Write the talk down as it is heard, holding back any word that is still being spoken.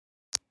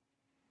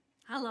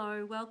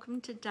Hello, welcome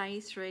to day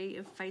 3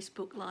 of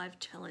Facebook Live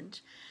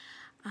Challenge.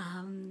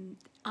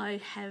 I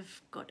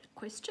have got a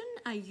question.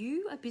 Are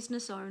you a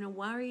business owner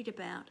worried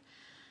about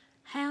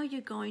how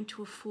you're going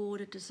to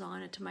afford a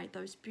designer to make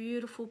those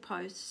beautiful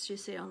posts you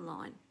see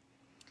online?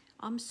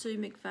 I'm Sue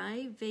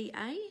McVeigh,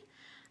 VA,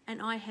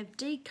 and I have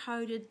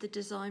decoded the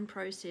design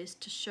process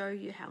to show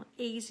you how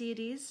easy it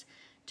is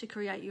to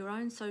create your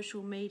own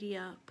social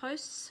media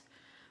posts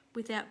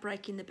without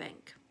breaking the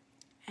bank.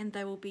 And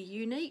they will be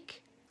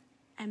unique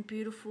and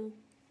beautiful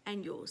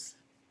and yours.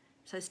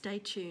 So stay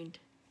tuned.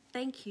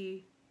 Thank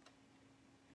you.